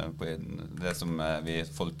på det som vi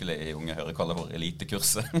folkelig i Unge Høyre kaller for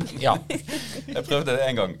elitekurset. Jeg prøvde det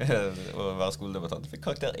en gang å være skoledebattant. Jeg fikk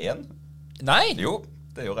karakter 1. Nei! Jo,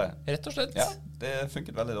 det gjorde jeg. Rett og slett. Ja, det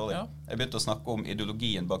funket veldig dårlig. Jeg begynte å snakke om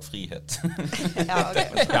ideologien bak frihet. Og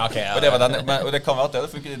det kan være at det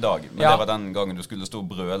hadde funket i dag, men det var den gangen du skulle stå og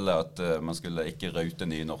brøle at man skulle ikke raute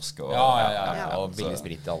nynorsk. Og billig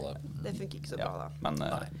sprit til alle. Det funker ikke så bra da.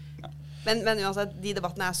 Men uansett, de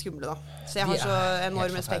debattene skumle da. Så jeg har så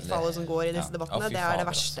enorm respekt for alle som går i disse debattene. Det det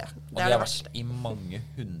verste. Og det har vært i mange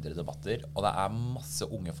hundre debatter, og det masse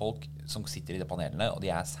unge folk som sitter i de panelene, og de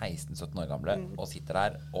 16-17 år gamle, og sitter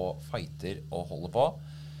der og fighter og holder på.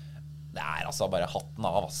 Det altså bare hatten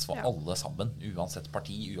av for alle sammen, uansett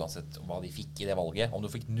parti, uansett hva de fikk i det valget. Om du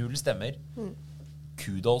fikk 0 stemmer,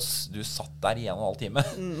 kudos, du satt der i 1,5 time,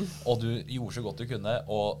 og du gjorde så godt du kunne,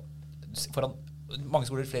 og foran mange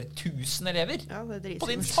skoler flere tusen elever på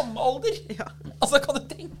din samme alder. Altså, kan du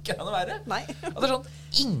tenke deg å være? Nei. Altså,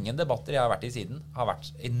 ingen debatter jeg har vært i siden har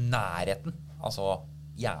vært i nærheten altså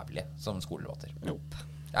jævlig som skoledebatter. Nope.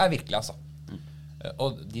 Det virkelig, altså.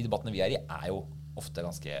 Og de debattene vi i jo ofte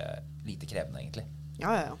ganske lite krevende, egentlig.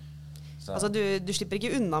 Ja. Altså, du slipper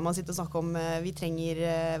ikke unna med å sitte og snakke om vi trenger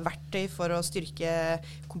verktøy for å styrke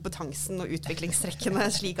kompetansen og utviklingstrekkene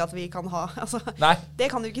slik at vi kan ha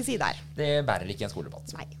det kan du ikke si der. Det bærer ikke en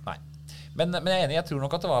skoledebatt. Nei. Men jeg enig, jeg tror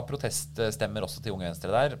nok at det var proteststemmer også til Unge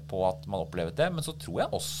Venstre der på at man opplevet det, men så tror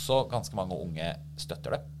jeg også ganske mange unge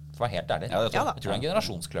støtter det. For å være helt ærlig. Jeg tror det en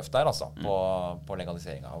generasjonskløft der altså, på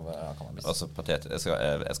legalisering av cannabis. Altså,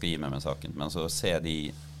 jeg skal gi meg med saken, men så ser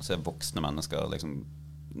voksne mennesker liksom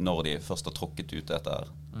når de først har tråkket ut dette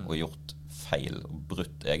og gjort feil og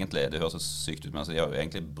brutt egentlig, det høres så sykt ut, men altså, de har jo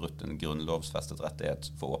egentlig brutt en grunnlovsfestet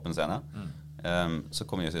rettighet for åpen scene. Så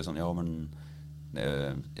kommer de og sier sånn, men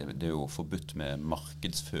det jo forbudt med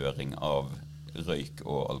markedsføring av røyk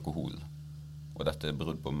og alkohol, og dette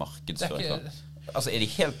brudd på markedsføring. Altså, er de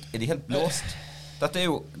helt blåst? Det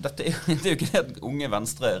jo ikke det at Unge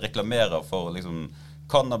Venstre reklamerer for liksom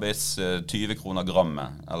cannabis 20 kroner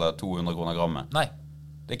grammet, eller 200 kroner grammet. Nei.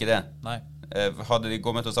 Det er ikke det. Nei. Hadde de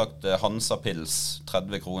kommet og sagt Hansa-pils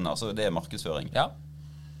 30 kroner, så det er markedsføring. Ja.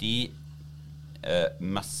 De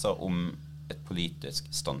messer om et politisk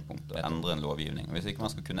standpunkt og endre en lovgivning. Hvis ikke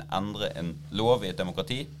man skal kunne endre en lov i et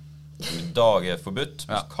demokrati, som i dag er forbudt,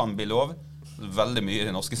 som kan bli lov, veldig mye i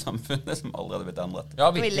det norske samfunnet som allerede har blitt endret. Ja,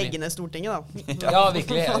 vi legger ned Stortinget da. Ja,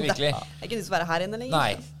 virkelig. Det er ikke nytt å være her inne lenger.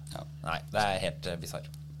 Nei. Nei, det er helt bizarr.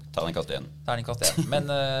 Terningkast 1. Terningkast 1. Men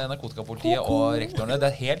narkotikapolitiet og rektorene, det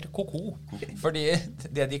er helt koko. Fordi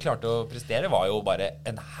det de klarte å prestere var jo bare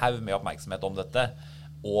en haug med oppmerksomhet om dette.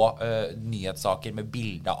 Og nyhetssaker med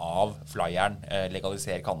bilde av flyeren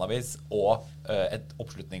legaliser cannabis og et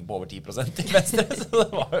oppslutning på over 10% til venstre. Så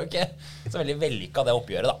det var jo ikke så veldig vellykket det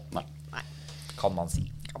oppgjøret da. Nei. Kan man si.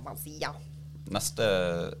 Kan man si, ja. Neste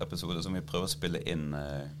episode som vi prøver å spille inn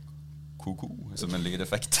koko som en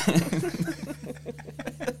lydeffekt.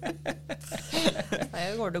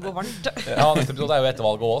 Det går det å gå varmt. Ja, neste episode er jo etter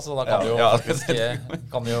valget også, så da kan det jo faktisk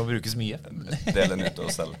kan det jo brukes mye. Dele nytt til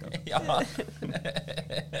oss selv, kanskje.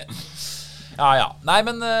 Ja. Nei,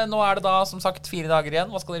 men nå er det da, som sagt, 4 dager igjen.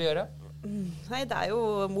 Hva skal dere gjøre? Nei, det er jo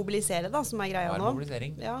mobilisere da, som er greia nå.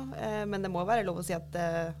 Mobilisering. Ja, men det må være lov å si at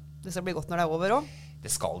det skal bli godt når det er over også. Det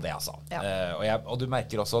skal det, altså. Ja. Og du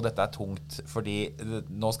merker også at dette er tungt, fordi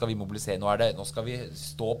nå skal vi mobilisere. Nå skal vi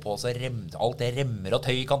stå på så alt det remmer og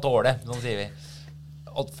tøy kan tåle, sånn sier vi.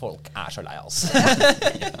 Og folk er så lei av oss.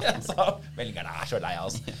 Så velgerne er så lei av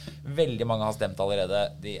oss. Veldig mange har stemt allerede.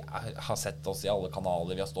 De har sett oss i alle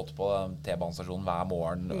kanaler. Vi har stått på T-banestasjonen hver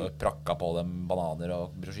morgen og prakka på dem bananer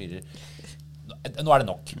og brosjyrer. Nå er det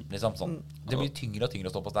nok, liksom sånn. Det blir tyngre og tyngre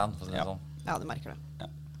å stå på stand, for å si det sånn. Ja, du merker det.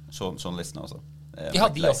 Ja. Journalistene også. Ja,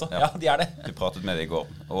 de også. Ja, de er det. Vi pratet med det i går.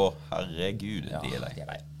 Å, herregud, de er lei. De er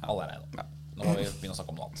lei. Alle er lei nå. Nå må vi begynne å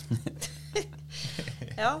snakke om noe annet.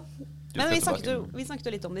 Ja. Men vi snakket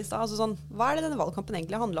jo litt om det i sted. Altså sånn, hva er det denne valgkampen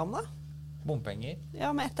egentlig handler om da? Bompenger. Ja,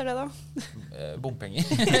 men etter det da? Bompenger.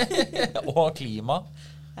 Og klima.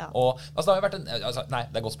 Ja. Og, altså, det har jo vært nei,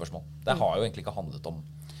 det er et godt spørsmål. Det har jo egentlig ikke handlet om.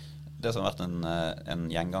 Det som har vært en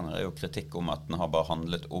gjenganger er jo kritikk om at den har bare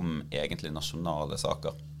handlet om egentlig nasjonale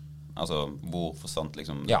saker. Altså hvor forsvant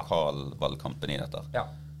liksom lokalvalgkampen i dette. Ja.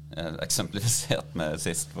 Eksemplifisert med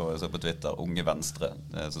sist på Twitter, Unge Venstre,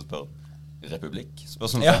 som spør republikk,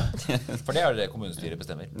 spørsmål. Ja, for det er det kommunestyret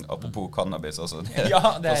bestemmer. Apropos cannabis også.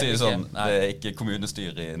 Det er si sånn, det er ikke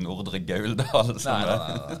kommunestyret i Nordre Gauldal som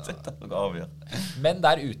avgjør. Men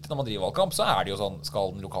der ute når man driver valgkamp, så er det jo sånn,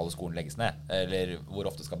 skal den lokale skolen legges ned? Eller hvor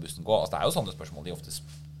ofte skal bussen gå? Altså, det er jo sånne spørsmål de ofte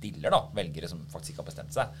stiller da, velgere som faktisk ikke har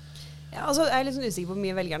bestemt seg. Ja, altså, jeg er litt sånn usikker på hvor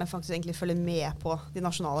mye velgerne faktisk egentlig følger med på de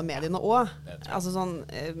nasjonale mediene også. Altså sånn,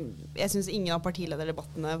 jeg synes ingen av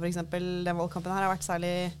partilederdebattene, for eksempel den valgkampen her, har vært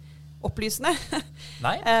særlig opplysende.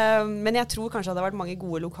 Nei. Men jeg tror kanskje at det har vært mange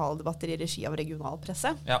gode lokale debatter i regi av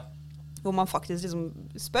regionalpresse. Ja. Hvor man faktisk liksom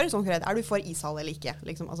spør sånn, er du for ishall eller ikke?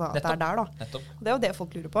 Liksom, altså, at det er der da. Nettopp. Det er jo det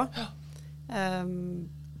folk lurer på.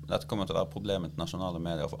 Dette kommer til å være problemet til nasjonale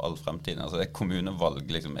medier for all fremtid. Altså det kommunevalg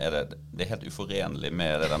liksom, det er helt uforenlig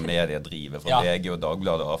med det der mediedrivet fra VG og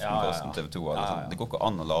Dagbladet og Aftenposten, TV 2. Det går ikke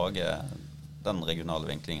an å lage den regionale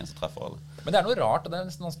vinklingen som treffer alle. Men det er noe rart, og det er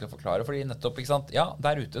nesten vanskelig å forklare, fordi nettopp, ikke sant, ja,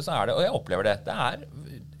 der ute så er det, og jeg opplever det, det er,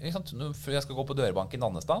 ikke sant, når jeg skal gå på dørbank i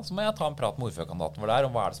Nannestad, så må jeg ta en prat med ordførerkandidaten vår der,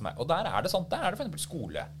 om hva er det som er, og der er det sånt, der er det for eksempel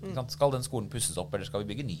skole, ikke sant? Skal den skolen pusses opp, eller skal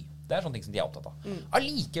vi bygge ny? Det er sånne ting som de er opptatt av.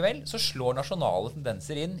 Allikevel så slår nasjonale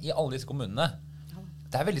tendenser inn i alle disse kommunene.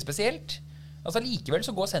 Det er veldig spesielt. Altså allikevel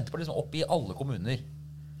så går Senterpartiet liksom opp i alle kommuner,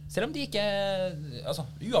 selv om de ikke, altså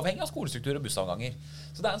uavhengig av skolestruktur og bussavganger.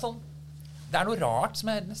 Så det er en sånn, det er noe rart som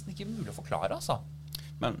er nesten ikke mulig å forklare, altså.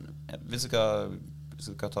 Men hvis vi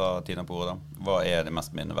skal ta Tina på ordet da, hva er det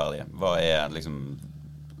mest minneverdige? Hva er liksom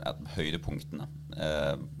høydepunktene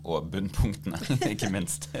og bunnpunktene, ikke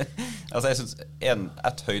minst? Altså jeg synes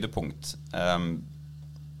et høydepunkt,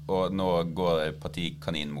 og nå går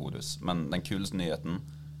partikaninmodus, men den kuleste nyheten,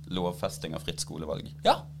 lovfesting av fritt skolevalg.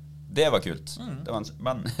 Ja. Det var kult. Det var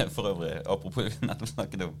men for øvrig, apropos nettopp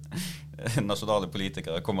snakket om nasjonale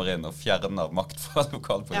politikere kommer inn og fjerner makt fra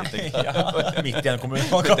lokalpolitikere. Midt i en kommune.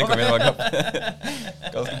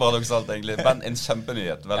 Ganske paradoksalt egentlig, men en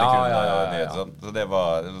kjempenyhet. Veldig kul nyhet. Så det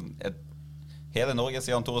var hele Norges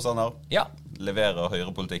Jan Tore Sanner leverer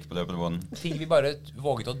høyrepolitikk på løpende bånd. Ting vi bare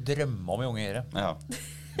våget å drømme om i unge gjøre. Ja.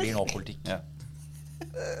 Blir nå politikk.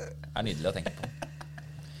 Det er nydelig å tenke på.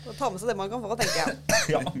 Og ta med seg det man kan få, tenker jeg.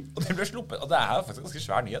 Ja, og det ble sluppet, og det er jo faktisk en ganske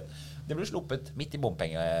svær nyhet. Det ble sluppet midt i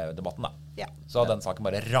bompengedebatten da. Ja. Så den saken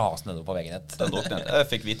bare raste nedover på veggen et. Den druknet. Jeg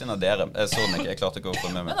fikk vite den av dere. Jeg så den ikke, jeg klarte ikke å få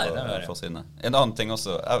med meg på forsidene. En annen ting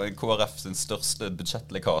også, er KrF sin største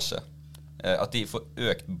budsjettlekkasje. At de får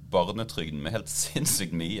økt barnetrygden med helt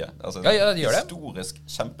sinnssykt mye. Altså, ja, de gjør det. Historisk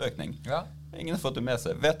kjempeøkning. Ja. Ingen har fått det med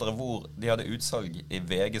seg. Vet dere hvor de hadde utsalg i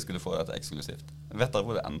VG skulle få dette eksklusivt? Vet dere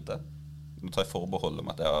hvor det endte? Nå tar jeg forbehold om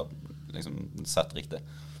at jeg har liksom sett riktig.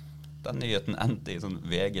 Den nyheten endte i sånn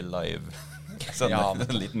VG Live. Sånn en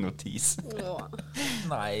liten notis.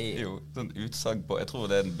 Nei. Jo, sånn utsalg på, jeg tror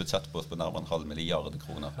det er en budsjettpost på nærmere 500 milliarder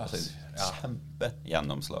kroner. Altså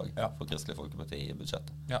kjempegjennomslag for Kristelig Folkeparti i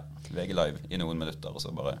budsjettet. Ja. VG Live i noen minutter, og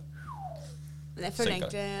så bare... Men jeg føler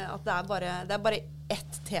egentlig at det er bare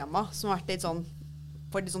ett tema som har vært litt sånn,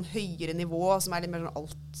 på et litt sånn høyere nivå, som er litt mer sånn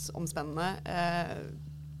altomspennende,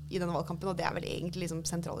 i denne valgkampen, og det er vel egentlig liksom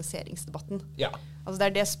sentraliseringsdebatten. Ja. Altså det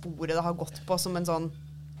er det sporet det har gått på som en sånn,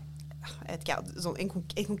 jeg vet ikke, sånn en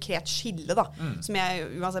konkret skille da, som jeg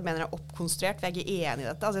uansett mener er oppkonstruert, for jeg er ikke enig i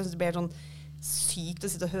dette. Altså jeg synes det blir sånn sykt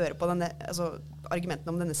å sitte og høre på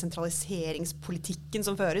argumentene om denne sentraliseringspolitikken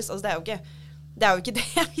som føres. Altså det er jo ikke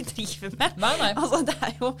det vi driver med. Nei. Altså det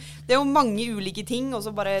er jo mange ulike ting, og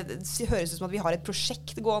så bare høres det ut som at vi har et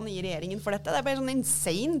prosjekt gående i regjeringen for dette. Det er bare sånn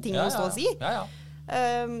insane ting å stå og si. Ja.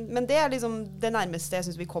 Men det er liksom det nærmeste jeg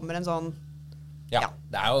synes vi kommer en sånn det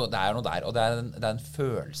er noe der, og det er en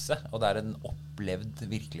følelse, og det er en opplevd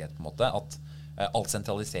virkelighet på en måte, at alt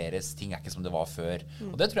sentraliseres, ting er ikke som det var før,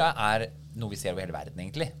 og det tror jeg er noe vi ser over hele verden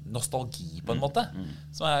egentlig, nostalgi på en måte,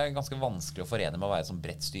 som er ganske vanskelig å forene med å være et sånn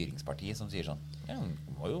bredt styringsparti som sier sånn,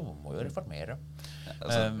 må jo reformere.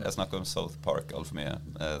 Jeg snakker om South Park alt for mye,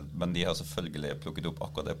 men de har selvfølgelig plukket opp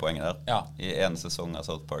akkurat det poenget der. Ja. I en sesong av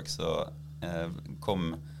South Park så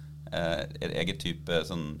kom et eget type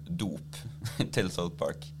sånn dop til South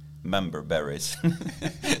Park, member berries,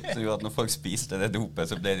 som gjorde at når folk spiste det dopet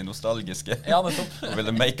så ble de nostalgiske og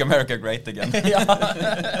ville make America great again.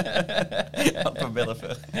 Alt var bedre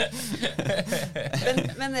før.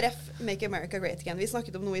 Men ref make America great again, vi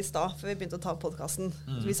snakket om noe i sted før vi begynte å ta podcasten.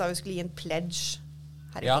 Vi sa vi skulle gi en pledge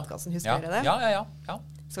her i podcasten, husker dere det? Ja.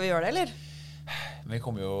 Skal vi gjøre det, eller? Men vi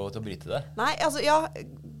kommer jo til å bryte det. Nei, altså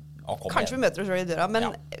kanskje vi møter oss selv i døra,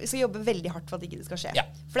 men vi skal jobbe veldig hardt for at ikke det skal skje.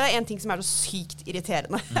 For det er en ting som er så sykt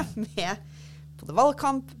irriterende med både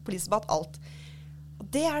valgkamp, politisk debatt, alt. Og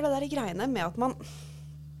det er det der greiene med at man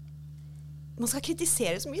skal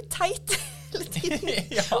kritisere så mye teit hele tiden,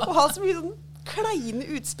 og ha så mye sånn kleine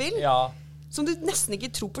utspill som du nesten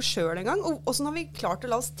ikke tror på selv engang. Og sånn har vi klart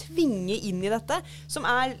å la oss tvinge inn i dette, som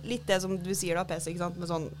er litt det som du sier da, PC, ikke sant, med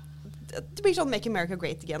sånn det blir sånn Make America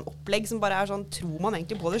Great Again-opplegg som bare er sånn, tror man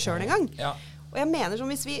egentlig på det selv en gang? Ja. Og jeg mener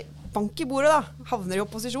sånn, hvis vi bank i bordet da, havner i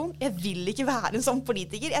opposisjon, jeg vil ikke være en sånn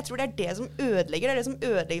politiker. Jeg tror det er det som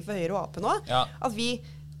ødelegger, for Høyre og AP nå. Ja. At vi,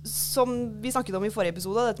 som vi snakket om i forrige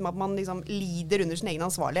episode, dette med at man liksom lider under sin egen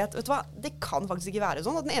ansvarlighet. Vet du hva? Det kan faktisk ikke være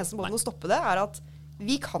sånn. At den eneste måten å stoppe det er at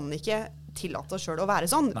vi kan ikke tillate oss selv å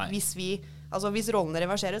være sånn. Hvis rollene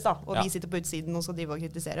reverseres da, og vi sitter på utsiden og skal drive og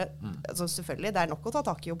kritisere, altså selvfølgelig, det er nok å ta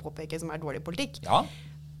tak i og påpeke som er dårlig politikk. Ja.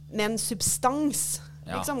 Men substans,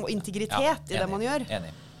 liksom, og integritet i det man gjør.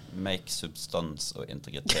 Enig. Make substans og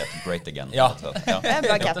integritet great again.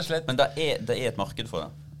 Men det er et marked for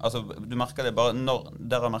det. Altså, du merker det bare,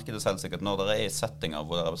 dere har merket det selv sikkert, når dere er i settinger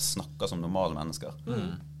hvor dere snakker som normale mennesker,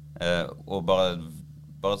 og bare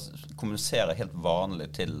kommuniserer helt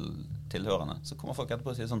vanlig til tilhørende, så kommer folk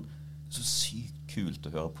etterpå og sier sånn, så sykt kult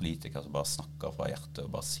å høre politikere som bare snakker fra hjertet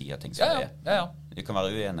og bare sier ting som det er. De kan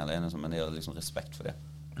være uenige eller enige, men de har liksom respekt for det.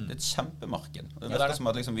 Det er et kjempemarked. Det virker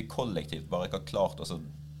som at liksom vi kollektivt bare ikke har klart oss å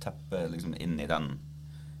teppe liksom inn i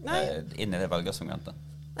det velgersegmentet.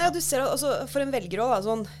 Nei, du ser altså, for en velger også,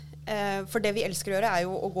 sånn, for det vi elsker å gjøre er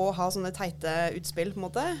jo å gå og ha sånne teite utspill på en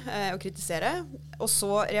måte, og kritisere, og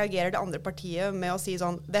så reagerer det andre partiet med å si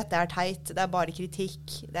sånn, dette er teit, det er bare kritikk,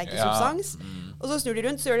 det er ikke substans. Og så snur de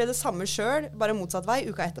rundt, så gjør de det samme selv, bare motsatt vei,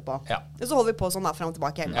 uka etterpå. Og så holder vi på sånn da, frem og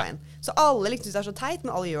tilbake hele veien. Så alle liksom synes det er så teit,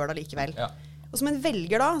 men alle gjør det likevel. Og som en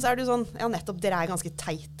velger da, så er det jo sånn, nettopp, dere er ganske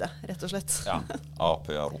teite, rett og slett. AP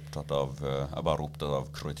er bare opptatt av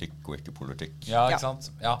kritikk og ikke politikk. Ja, ikke sant?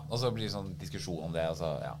 Ja, og så blir det sånn diskusjon om det,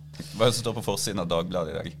 altså, Hva er det som står på forsiden av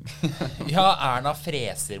Dagbladet i dag? Erna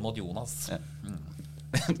freser mot Jonas.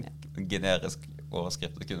 Generisk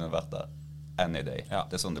overskrift, det kunne vært der. Any day.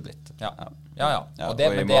 Det er sånn det er blitt. Og men det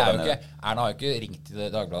er jo ikke, Erna har jo ikke ringt til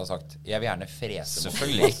Dagbladet og sagt, jeg vil gjerne frese mot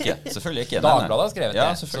Selvfølgelig ikke. Dagbladet har skrevet det,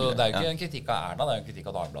 så det er jo ikke en kritikk av Erna, det er jo en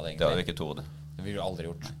kritikk av Dagbladet egentlig. Det har vi ikke tord. Det ville vi aldri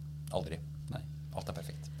gjort. Aldri. Nei. Alt er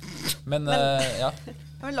perfekt. Men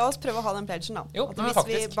Men la oss prøve å ha den pledgen da. Jo, at men hvis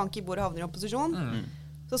faktisk. vi banker i bordet og havner i opposisjon,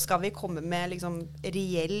 så skal vi komme med liksom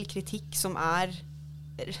reell kritikk som er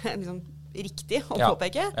liksom riktig å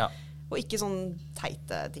påpeke, og ikke sånn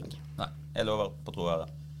teite ting. Nei. Jeg lover på tro og ære.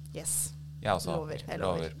 Yes. Jeg også. Jeg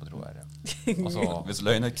lover på tro og ære. Også, hvis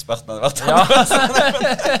løgneksperten hadde vært her.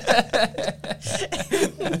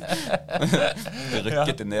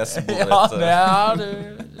 Rykket i neseboret ditt.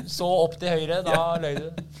 Du så opp til høyre, da løy du.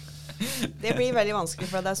 Det blir veldig vanskelig,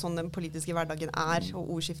 for det er sånn den politiske hverdagen er,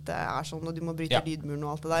 og ordskiftet er sånn, og du må bryte lydmuren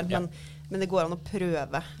og alt det der, men det går an å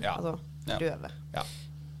prøve. Altså, prøve.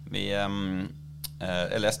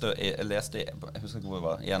 Jeg leste, jeg husker ikke hvor det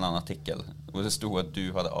var, i en eller annen artikkel, hvor det stod at du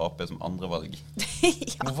hadde AP som andrevalg.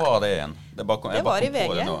 Hvor var det igjen? Det var i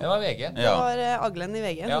VG. Det var VG. Det var Aglen i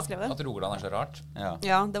VG som skrev det. At Rogaland er så rart.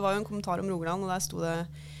 Ja, det var jo en kommentar om Rogaland, og der stod det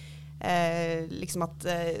liksom at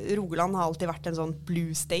Rogaland har alltid vært en sånn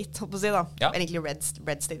blue state, håper jeg å si da. Egentlig red state,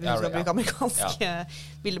 hvis du skal bruke amerikansk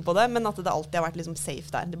bilde på det, men at det alltid har vært liksom safe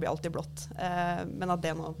der. Det blir alltid blått. Men at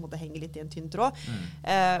det nå på en måte henger litt i en tynn tråd.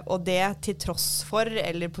 Og det til tross for,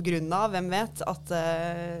 eller på grunn av, hvem vet, at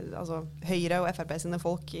altså, Høyre og FrP sine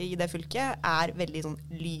folk i det fylket er veldig sånn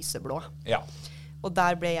lyseblå. Og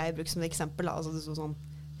der ble jeg brukt som et eksempel, da. Altså det stod sånn: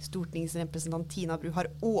 stortingsrepresentant Tina Bru har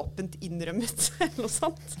åpent innrømmet noe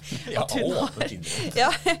sånt. At hun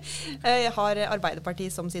har Arbeiderpartiet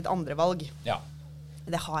som sitt andre valg.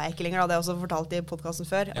 Det har jeg ikke lenger, da. Det har jeg også fortalt i podcasten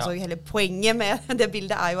før. Altså, hele poenget med det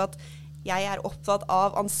bildet er jo at jeg er opptatt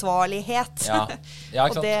av ansvarlighet. Ikke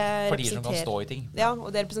sant? Partier som kan stå i ting. Ja,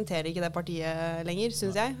 og det representerer ikke det partiet lenger,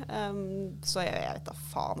 synes jeg. Så jeg vet da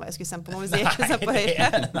faen hva jeg skulle stemme på nå, hvis jeg ikke stemmer på Høyre.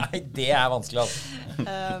 Nei, det er vanskelig, altså.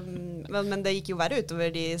 Men det gikk jo verre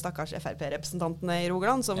utover de stakkars FrP-representantene i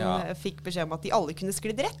Rogaland, som fikk beskjed om at de alle kunne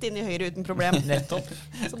sklidd rett inn i Høyre uten problem. Nettopp.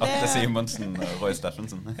 Atle Simonsen og Roy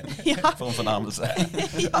Steffensen. For en fornærmelse.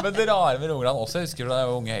 Men det rare med Rogaland også, jeg husker da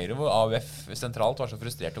Unge Høyre, hvor AUF sentralt var så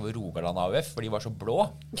frustrert over Rogaland AUF, for de var så blå.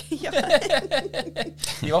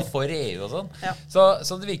 De var for EU og sånn.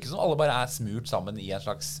 Så det virker som alle bare er smurt sammen i en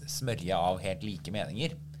slags smørje av helt like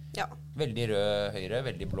meninger. Veldig rød Høyre,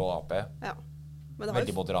 veldig blå AP.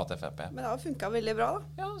 Veldig moderat FrP. Men det har funket veldig bra da.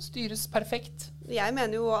 Ja, styres perfekt. Jeg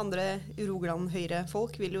mener jo, andre Rogaland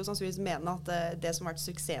Høyre-folk vil jo sannsynligvis mene at det som har vært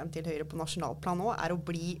suksessen til Høyre på nasjonalplan nå, er å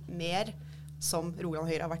bli mer som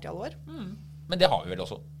Rogaland Høyre har vært i alle år. Men det har vi vel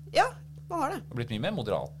også? Ja, man har det. Det har blitt mye mer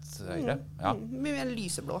moderat Høyre. Mye mer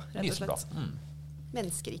lyseblå, rett og slett.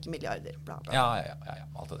 Mennesker, ikke milliarder, bla bla. Ja,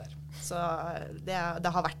 alt det der. Så det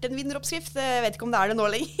har vært en vinneroppskrift. Jeg vet ikke om det er det nå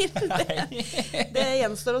lenger. det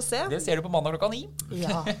gjenstår å se. Det ser du på mandag 9.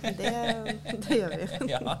 Ja, det gjør vi.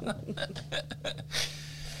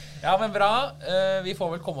 Ja, men bra. Vi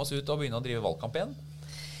får vel komme oss ut og begynne å drive valgkamp igjen.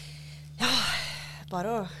 Ja, bare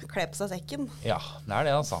å kle på seg sekken. Ja, det er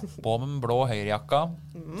det altså. På med den blå høyrejakka.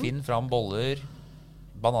 Finn fram boller,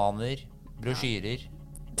 bananer, brosjyrer.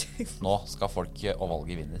 Nå skal folket og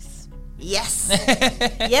valget vinnes. Yes!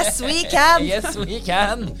 Yes, we can! Yes, we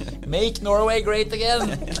can! Make Norway great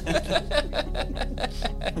again!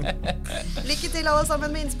 Lykke til alle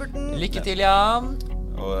sammen med innspurten. Lykke til, Jan.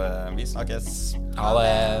 Og vi snakkes. Ha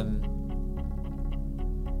det.